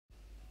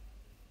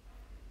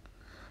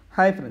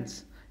Hi friends,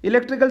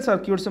 electrical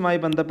സർക്യൂട്ട്സുമായി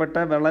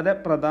ബന്ധപ്പെട്ട വളരെ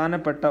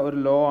പ്രധാനപ്പെട്ട ഒരു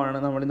ലോ ആണ്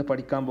നമ്മളിന്ന്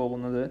പഠിക്കാൻ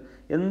പോകുന്നത്.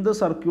 എന്ത്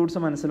സർക്യൂട്ട്സ്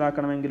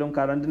മനസ്സിലാക്കണമെങ്കിലും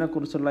കറണ്ടിനെ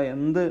കുറിച്ചുള്ള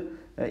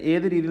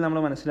ഏത് രീതിയിൽ നമ്മൾ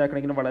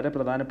മനസ്സിലാക്കണമെങ്കിലും വളരെ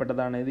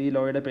പ്രധാനപ്പെട്ടതാണ്. ഈ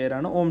ലോയുടെ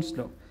പേരാണ് ഓംസ്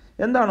ലോ.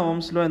 എന്താണ്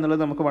ഓംസ് ലോ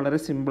എന്നുള്ളത് നമുക്ക്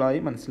വളരെ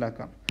സിമ്പിളായി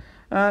മനസ്സിലാക്കാം.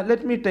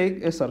 Let me take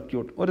A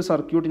circuit. ഒരു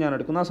സർക്യൂട്ട് ഞാൻ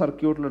എടുക്കുന്നു. ആ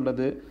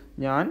സർക്യൂട്ടിലുള്ളത്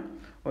ഞാൻ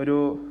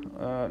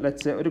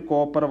ഒരു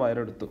കോപ്പർ വയർ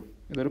എടുത്തു.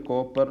 ഇതൊരു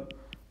കോപ്പർ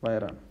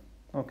വയറാണ്.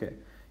 ഓക്കെ,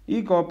 ഈ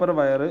കോപ്പർ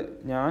വയർ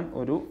ഞാൻ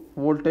ഒരു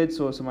വോൾട്ടേജ്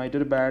സോഴ്സുമായിട്ട്,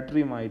 ഒരു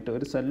ബാറ്ററിയുമായിട്ട്,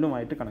 ഒരു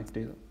സെല്ലുമായിട്ട് കണക്ട്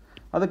ചെയ്തു.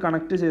 അത്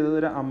കണക്ട് ചെയ്തത്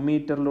ഒരു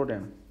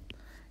അമ്മീറ്ററിലൂടെയാണ്.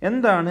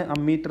 എന്താണ്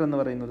അമ്മീറ്റർ എന്ന്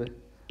പറയുന്നത്?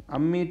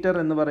 അമ്മീറ്റർ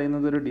എന്ന്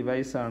പറയുന്നത് ഒരു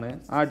ഡിവൈസാണ്.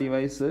 ആ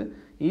ഡിവൈസ്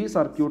ഈ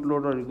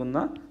സർക്യൂട്ടിലൂടെ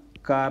ഒഴുകുന്ന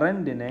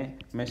കറൻറ്റിനെ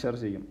മെഷർ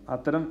ചെയ്യും.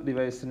 അത്തരം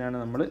ഡിവൈസിനെയാണ്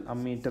നമ്മൾ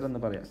അമ്മീറ്റർ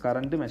എന്ന് പറയുക.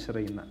 കറൻറ്റ് മെഷർ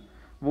ചെയ്യുന്ന,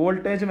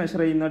 വോൾട്ടേജ്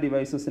മെഷർ ചെയ്യുന്ന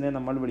ഡിവൈസസിനെ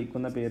നമ്മൾ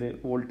വിളിക്കുന്ന പേര്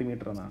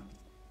വോൾട്ട്മീറ്റർ എന്നാണ്.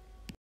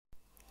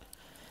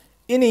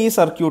 ഇനി ഈ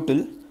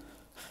സർക്യൂട്ടിൽ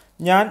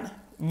ഞാൻ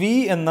V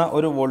എന്ന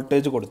ഒരു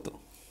വോൾട്ടേജ് കൊടുത്തു.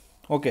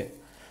 ഓക്കെ,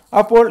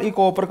 അപ്പോൾ ഈ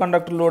കോപ്പർ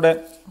കണ്ടക്ടറിലൂടെ,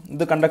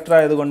 ഇത് കണ്ടക്ടർ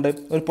ആയതുകൊണ്ട്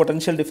ഒരു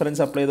പൊട്ടൻഷ്യൽ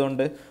ഡിഫറൻസ് അപ്ലൈ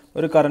ചെയ്തുകൊണ്ട്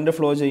ഒരു കറണ്ട്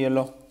ഫ്ലോ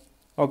ചെയ്യുമല്ലോ.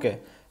 ഓക്കെ,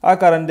 ആ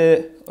കറണ്ട്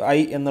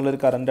I എന്നുള്ളൊരു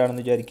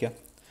കറണ്ടാണെന്ന് വിചാരിക്കുക.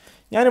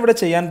 ഞാനിവിടെ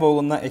ചെയ്യാൻ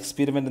പോകുന്ന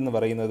എക്സ്പെരിമെൻ്റ് എന്ന്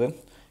പറയുന്നത്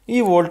ഈ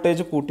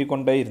വോൾട്ടേജ്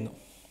കൂട്ടിക്കൊണ്ടേയിരുന്നു.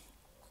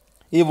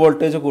 ഈ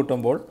വോൾട്ടേജ്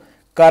കൂട്ടുമ്പോൾ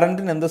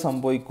കറണ്ടിന് എന്ത്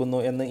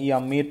സംഭവിക്കുന്നു എന്ന് ഈ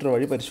അമ്മീറ്റർ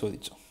വഴി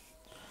പരിശോധിച്ചു.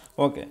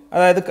 ഓക്കെ,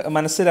 അതായത്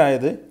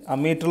മനസ്സിലായത്,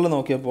 അമ്മീറ്ററിൽ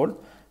നോക്കിയപ്പോൾ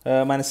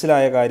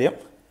മനസ്സിലായ കാര്യം,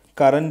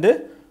 കറണ്ട്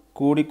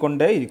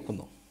കൂടിക്കൊണ്ടേ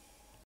ഇരിക്കുന്നു.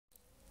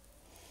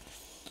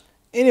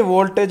 ഇനി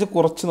വോൾട്ടേജ്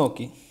കുറച്ച്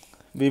നോക്കി.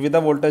 വിവിധ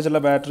വോൾട്ടേജുള്ള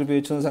ബാറ്ററി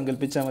ഉപയോഗിച്ചൊന്ന്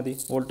സങ്കല്പിച്ചാൽ മതി.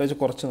 വോൾട്ടേജ്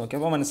കുറച്ച് നോക്കി,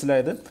 അപ്പോൾ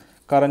മനസ്സിലായത്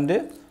കറണ്ട്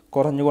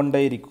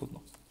കുറഞ്ഞുകൊണ്ടേ ഇരിക്കുന്നു.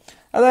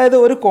 അതായത്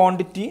ഒരു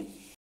ക്വാണ്ടിറ്റി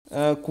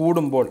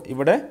കൂടുമ്പോൾ,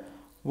 ഇവിടെ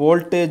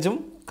വോൾട്ടേജും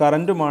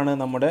കറൻറ്റുമാണ്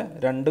നമ്മുടെ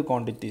രണ്ട്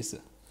ക്വാണ്ടിറ്റീസ്.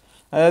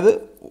 അതായത്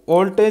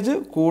വോൾട്ടേജ്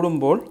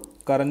കൂടുമ്പോൾ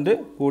കറണ്ട്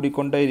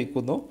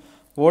കൂടിക്കൊണ്ടേയിരിക്കുന്നു,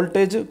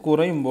 വോൾട്ടേജ്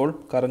കുറയുമ്പോൾ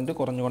കറണ്ട്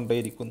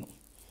കുറഞ്ഞുകൊണ്ടേയിരിക്കുന്നു.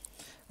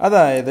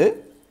 അതായത്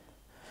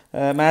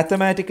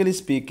mathematically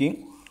speaking,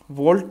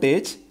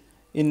 voltage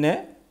in A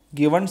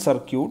given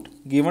circuit,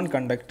 given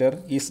conductor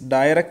is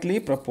directly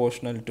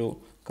proportional to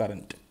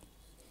current.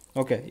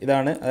 Okay,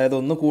 ഇതാണ്. അതായത്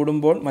ഒന്ന്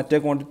കൂടുമ്പോൾ മറ്റേ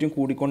ക്വാണ്ടിറ്റിയും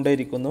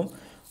കൂടിക്കൊണ്ടേയിരിക്കുന്നു,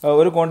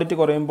 ഒരു ക്വാണ്ടിറ്റി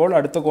കുറയുമ്പോൾ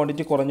അടുത്ത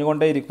quantity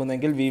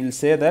കുറഞ്ഞുകൊണ്ടേയിരിക്കുന്നെങ്കിൽ we will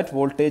say that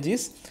voltage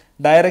is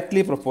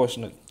directly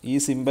proportional. ഈ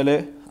സിമ്പൽ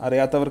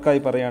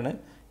അറിയാത്തവർക്കായി പറയാണ്,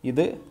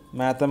 ഇത്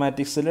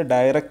മാത്തമാറ്റിക്സിൽ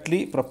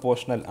ഡയറക്ട്ലി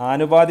പ്രൊപ്പോർഷണൽ,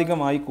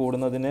 ആനുപാതികമായി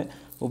കൂടുന്നതിന്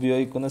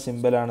ഉപയോഗിക്കുന്ന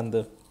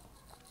സിമ്പലാണെന്ത്?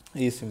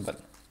 ഈ സിമ്പൽ.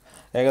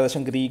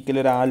 ഏകദേശം ഗ്രീക്കിൽ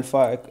ഒരു ആൽഫ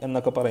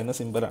എന്നൊക്കെ പറയുന്ന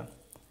സിമ്പലാണ്.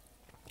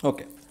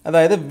 ഓക്കെ,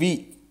 അതായത് V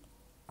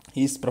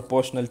is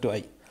proportional to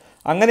I.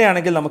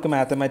 അങ്ങനെയാണെങ്കിൽ നമുക്ക്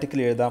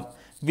മാത്തമാറ്റിക്കലി എഴുതാം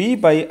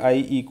V/I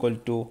equal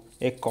to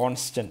A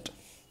constant.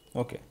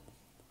 Okay,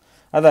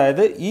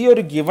 അതായത് ഈ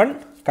ഒരു ഗിവൺ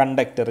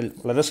കണ്ടക്ടറിൽ,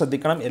 വളരെ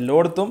ശ്രദ്ധിക്കണം,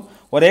 എല്ലായിടത്തും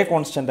ഒരേ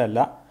കോൺസ്റ്റൻ്റ് അല്ല,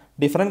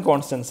 ഡിഫറെൻറ്റ്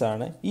കോൺസ്റ്റൻസ്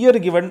ആണ്. ഈ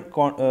ഒരു ഗിവൺ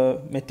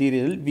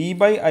മെറ്റീരിയലിൽ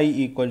V/I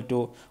ഈക്വൽ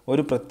ടു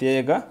ഒരു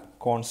പ്രത്യേക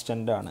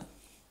കോൺസ്റ്റൻ്റ് ആണ്.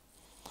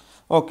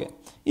 ഓക്കെ,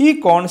 ഈ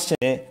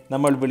കോൺസ്റ്റൻറ്റിനെ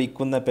നമ്മൾ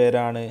വിളിക്കുന്ന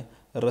പേരാണ്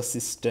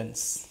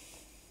റെസിസ്റ്റൻസ്,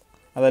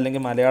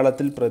 അതല്ലെങ്കിൽ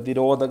മലയാളത്തിൽ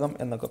പ്രതിരോധകം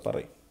എന്നൊക്കെ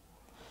പറയും.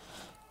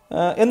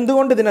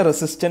 എന്തുകൊണ്ട് ഇതിനെ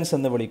റെസിസ്റ്റൻസ്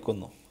എന്ന്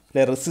വിളിക്കുന്നു?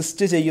 അല്ലെ,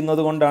 റെസിസ്റ്റ്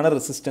ചെയ്യുന്നത് കൊണ്ടാണ്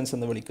റെസിസ്റ്റൻസ്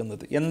എന്ന്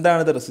വിളിക്കുന്നത്.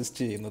 എന്താണിത് റെസിസ്റ്റ്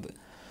ചെയ്യുന്നത്?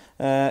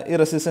 ഈ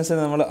റെസിസ്റ്റൻസിനെ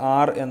നമ്മൾ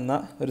R എന്ന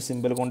ഒരു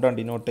സിമ്പിൾ കൊണ്ടാണ്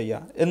ഡിനോട്ട്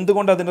ചെയ്യുക.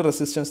 എന്തുകൊണ്ട് അതിൻ്റെ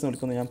റെസിസ്റ്റൻസ് എന്ന്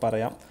വിളിക്കുന്നത് ഞാൻ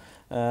പറയാം.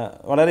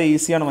 വളരെ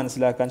ഈസിയാണ്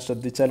മനസ്സിലാക്കാൻ,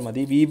 ശ്രദ്ധിച്ചാൽ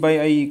മതി.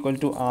 V/I ഈക്വൽ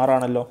ടു R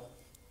ആണല്ലോ.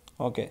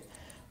 ഓക്കെ,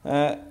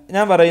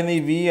 ഞാൻ പറയുന്ന ഈ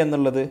V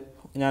എന്നുള്ളത്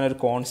ഞാനൊരു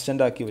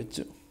കോൺസ്റ്റൻ്റ് ആക്കി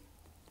വെച്ചു.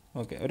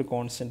 ഓക്കെ, ഒരു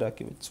കോൺസ്റ്റൻ്റ്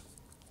ആക്കി വെച്ചു.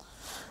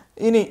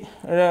 ഇനി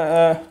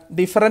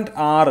ഡിഫറൻറ്റ്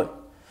R,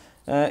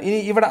 ഇനി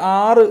ഇവിടെ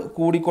R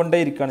കൂടിക്കൊണ്ടേ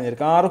ഇരിക്കുകയാണ്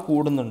വിചാരിക്കുക. R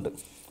കൂടുന്നുണ്ട്.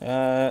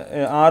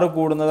 R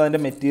കൂടുന്നത്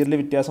അതിൻ്റെ മെറ്റീരിയൽ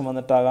വ്യത്യാസം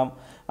വന്നിട്ടാകാം,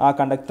 ആ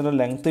കണ്ടക്ടറിൻ്റെ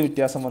ലെങ്ത്ത്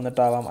വ്യത്യാസം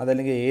വന്നിട്ടാവാം,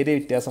 അതല്ലെങ്കിൽ ഏരിയ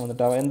വ്യത്യാസം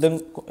വന്നിട്ടാവാം,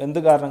 എന്ത്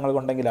കാരണങ്ങൾ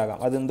കൊണ്ടെങ്കിലാകാം.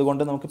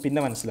 അതെന്തുകൊണ്ട് നമുക്ക്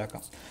പിന്നെ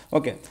മനസ്സിലാക്കാം.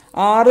 ഓക്കെ,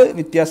 R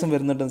വ്യത്യാസം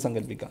വരുന്നുണ്ടെന്ന്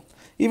സങ്കല്പിക്കാം.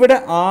 ഇവിടെ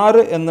R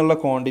എന്നുള്ള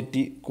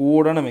ക്വാണ്ടിറ്റി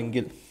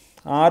കൂടണമെങ്കിൽ,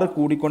 R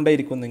കൂടിക്കൊണ്ടേ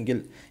ഇരിക്കുന്നെങ്കിൽ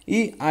ഈ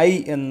I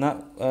എന്ന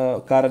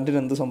കറൻറ്റിന്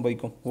എന്ത്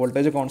സംഭവിക്കും?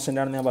 വോൾട്ടേജ് കോൺസ്റ്റൻ്റ്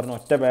ആണെന്ന് ഞാൻ പറഞ്ഞു,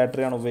 ഒറ്റ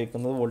ബാറ്ററിയാണ്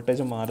ഉപയോഗിക്കുന്നത്,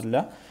 വോൾട്ടേജ് മാറില്ല.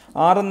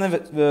 R എന്ന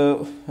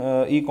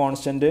ഈ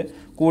കോൺസ്റ്റൻറ്റ്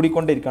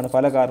കൂടിക്കൊണ്ടിരിക്കുകയാണ്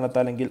പല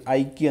കാരണത്താലെങ്കിൽ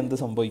Iക്ക് എന്ത്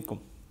സംഭവിക്കും?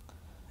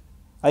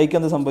 Iക്ക്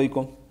എന്ത്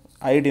സംഭവിക്കും?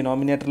 I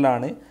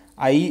ഡിനോമിനേറ്ററിലാണ്,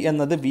 I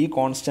എന്നത് V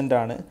കോൺസ്റ്റൻ്റ്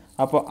ആണ്.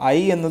 അപ്പോൾ I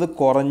എന്നത്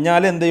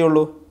കുറഞ്ഞാലേ എന്തേ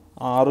ഉള്ളൂ?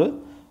 R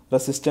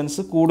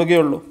resistance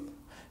കൂടുകയുള്ളൂ.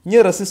 ഇനി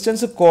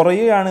റെസിസ്റ്റൻസ്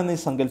കുറയുകയാണെന്ന്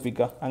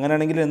സങ്കല്പിക്കുക.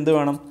 അങ്ങനെയാണെങ്കിൽ എന്ത്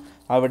വേണം?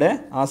 അവിടെ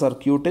ആ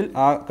സർക്യൂട്ടിൽ,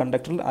 ആ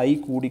കണ്ടക്ടറിൽ I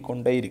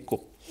കൂടിക്കൊണ്ടേയിരിക്കും.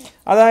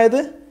 അതായത്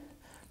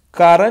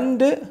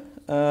കറൻറ്റ്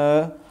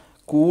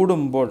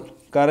കൂടുമ്പോൾ,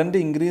 കറൻറ്റ്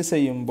ഇൻക്രീസ്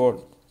ചെയ്യുമ്പോൾ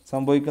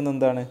സംഭവിക്കുന്ന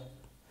എന്താണ്?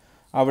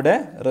 അവിടെ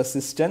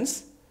റെസിസ്റ്റൻസ്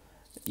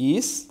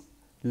ഈസ്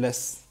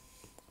ലെസ്,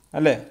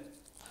 അല്ലേ?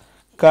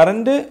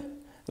 കറൻറ്റ്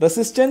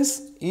റെസിസ്റ്റൻസ്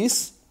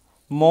ഈസ്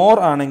മോർ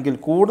ആണെങ്കിൽ,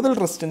 കൂടുതൽ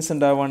റെസിസ്റ്റൻസ്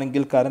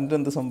ഉണ്ടാവുകയാണെങ്കിൽ കറൻറ്റ്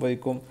എന്ത്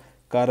സംഭവിക്കും?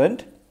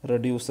 Current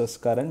reduces,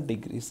 current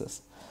decreases.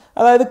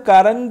 അതായത്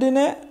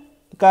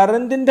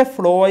കറൻറ്റിൻ്റെ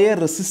ഫ്ലോയെ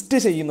റെസിസ്റ്റ്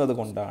ചെയ്യുന്നത്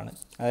കൊണ്ടാണ്.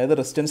 അതായത്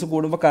റെസിസ്റ്റൻസ്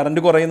കൂടുമ്പോൾ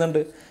കറൻറ്റ്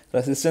കുറയുന്നുണ്ട്,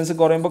 റെസിസ്റ്റൻസ്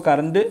കുറയുമ്പോൾ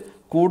കറൻറ്റ്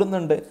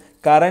കൂടുന്നുണ്ട്.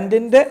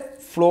 കറൻറ്റിൻ്റെ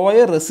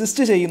ഫ്ലോയെ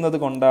റെസിസ്റ്റ് ചെയ്യുന്നത്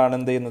കൊണ്ടാണ്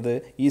എന്ത് ചെയ്യുന്നത്,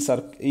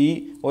 ഈ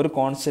ഒരു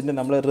കോൺസ്റ്റൻറ്റ്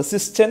നമ്മൾ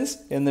റെസിസ്റ്റൻസ്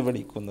എന്ന്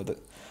വിളിക്കുന്നത്.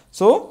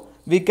 So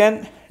we can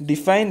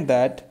define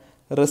that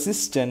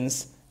resistance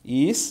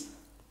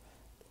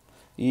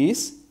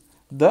is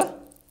the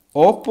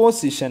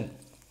opposition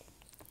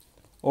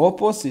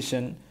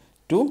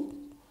to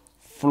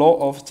flow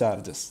of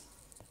charges.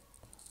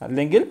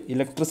 അല്ലെങ്കിൽ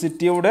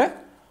ഇലക്ട്രിസിറ്റിയുടെ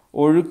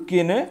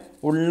ഒഴുക്കിന്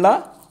ഉള്ള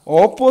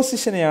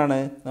ഓപ്പോസിഷനെയാണ്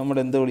നമ്മൾ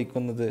എന്ത്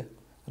വിളിക്കുന്നത്,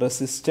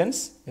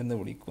 റെസിസ്റ്റൻസ് എന്ന്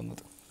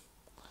വിളിക്കുന്നത്.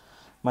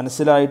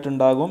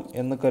 മനസ്സിലായിട്ടുണ്ടാകും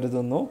എന്ന്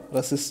കരുതുന്നു.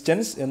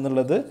 റെസിസ്റ്റൻസ്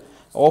എന്നുള്ളത്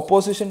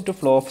opposition to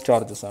flow of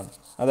charges ആണ്.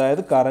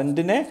 അതായത്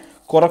കറൻറ്റിനെ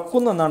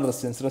കുറക്കുന്നതാണ്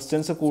റെസിസ്റ്റൻസ്.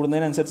 റെസിസ്റ്റൻസ്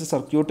കൂടുന്നതിനനുസരിച്ച്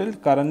സർക്യൂട്ടിൽ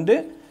കറൻറ്റ്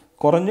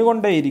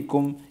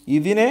കുറഞ്ഞുകൊണ്ടേയിരിക്കും.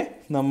 ഇതിനെ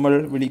നമ്മൾ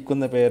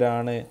വിളിക്കുന്ന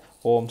പേരാണ്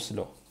ഓംസ്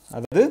ലോ.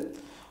 അതായത്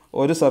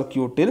ഒരു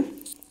സർക്യൂട്ടിൽ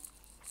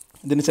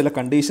ഇതിന് ചില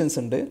കണ്ടീഷൻസ്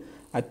ഉണ്ട്.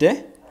 At A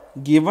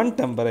given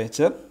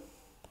temperature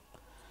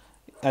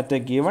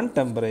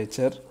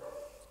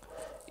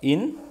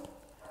in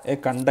A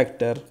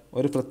conductor,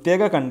 ഒരു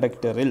പ്രത്യേക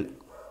കണ്ടക്ടറിൽ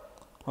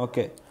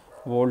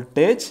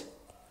voltage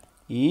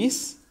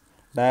is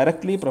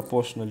directly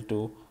proportional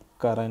to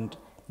current.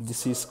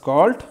 This is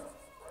called,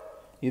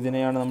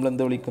 ഇതിനെയാണ് നമ്മൾ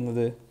എന്ത്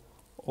വിളിക്കുന്നത്,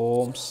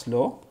 ഓംസ്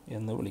ലോ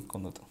എന്ന്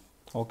വിളിക്കുന്നത്.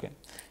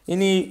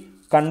 ഇനി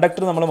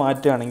കണ്ടക്ടർ നമ്മൾ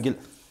മാറ്റുകയാണെങ്കിൽ,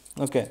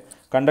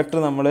 കണ്ടക്ടർ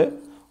നമ്മൾ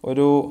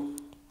ഒരു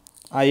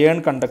അയേൺ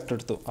കണ്ടക്ടർ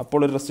എടുത്തു, അപ്പോൾ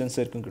ഒരു റെസിസ്റ്റൻസ്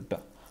ആയിരിക്കും കിട്ടുക.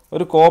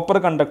 ഒരു കോപ്പർ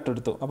കണ്ടക്ടർ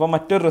എടുത്തു, അപ്പോൾ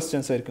മറ്റൊരു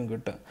റെസിസ്റ്റൻസ് ആയിരിക്കും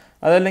കിട്ടുക.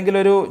 അതല്ലെങ്കിൽ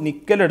ഒരു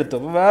നിക്കൽ എടുത്തു,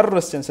 അപ്പോൾ വേറൊരു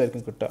റെസിസ്റ്റൻസ്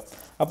ആയിരിക്കും കിട്ടുക.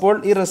 അപ്പോൾ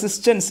ഈ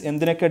റെസിസ്റ്റൻസ്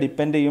എന്തിനൊക്കെ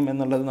ഡിപ്പെൻഡ് ചെയ്യും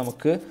എന്നുള്ളത്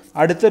നമുക്ക്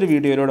അടുത്തൊരു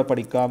വീഡിയോയിലൂടെ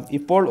പഠിക്കാം.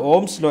 ഇപ്പോൾ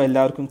ഓംസ് ലോ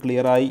എല്ലാവർക്കും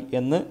ക്ലിയറായി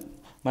എന്ന്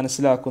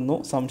മനസ്സിലാക്കുന്നു.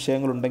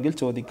 സംശയങ്ങളുണ്ടെങ്കിൽ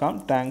ചോദിക്കാം.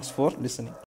 Thanks for listening.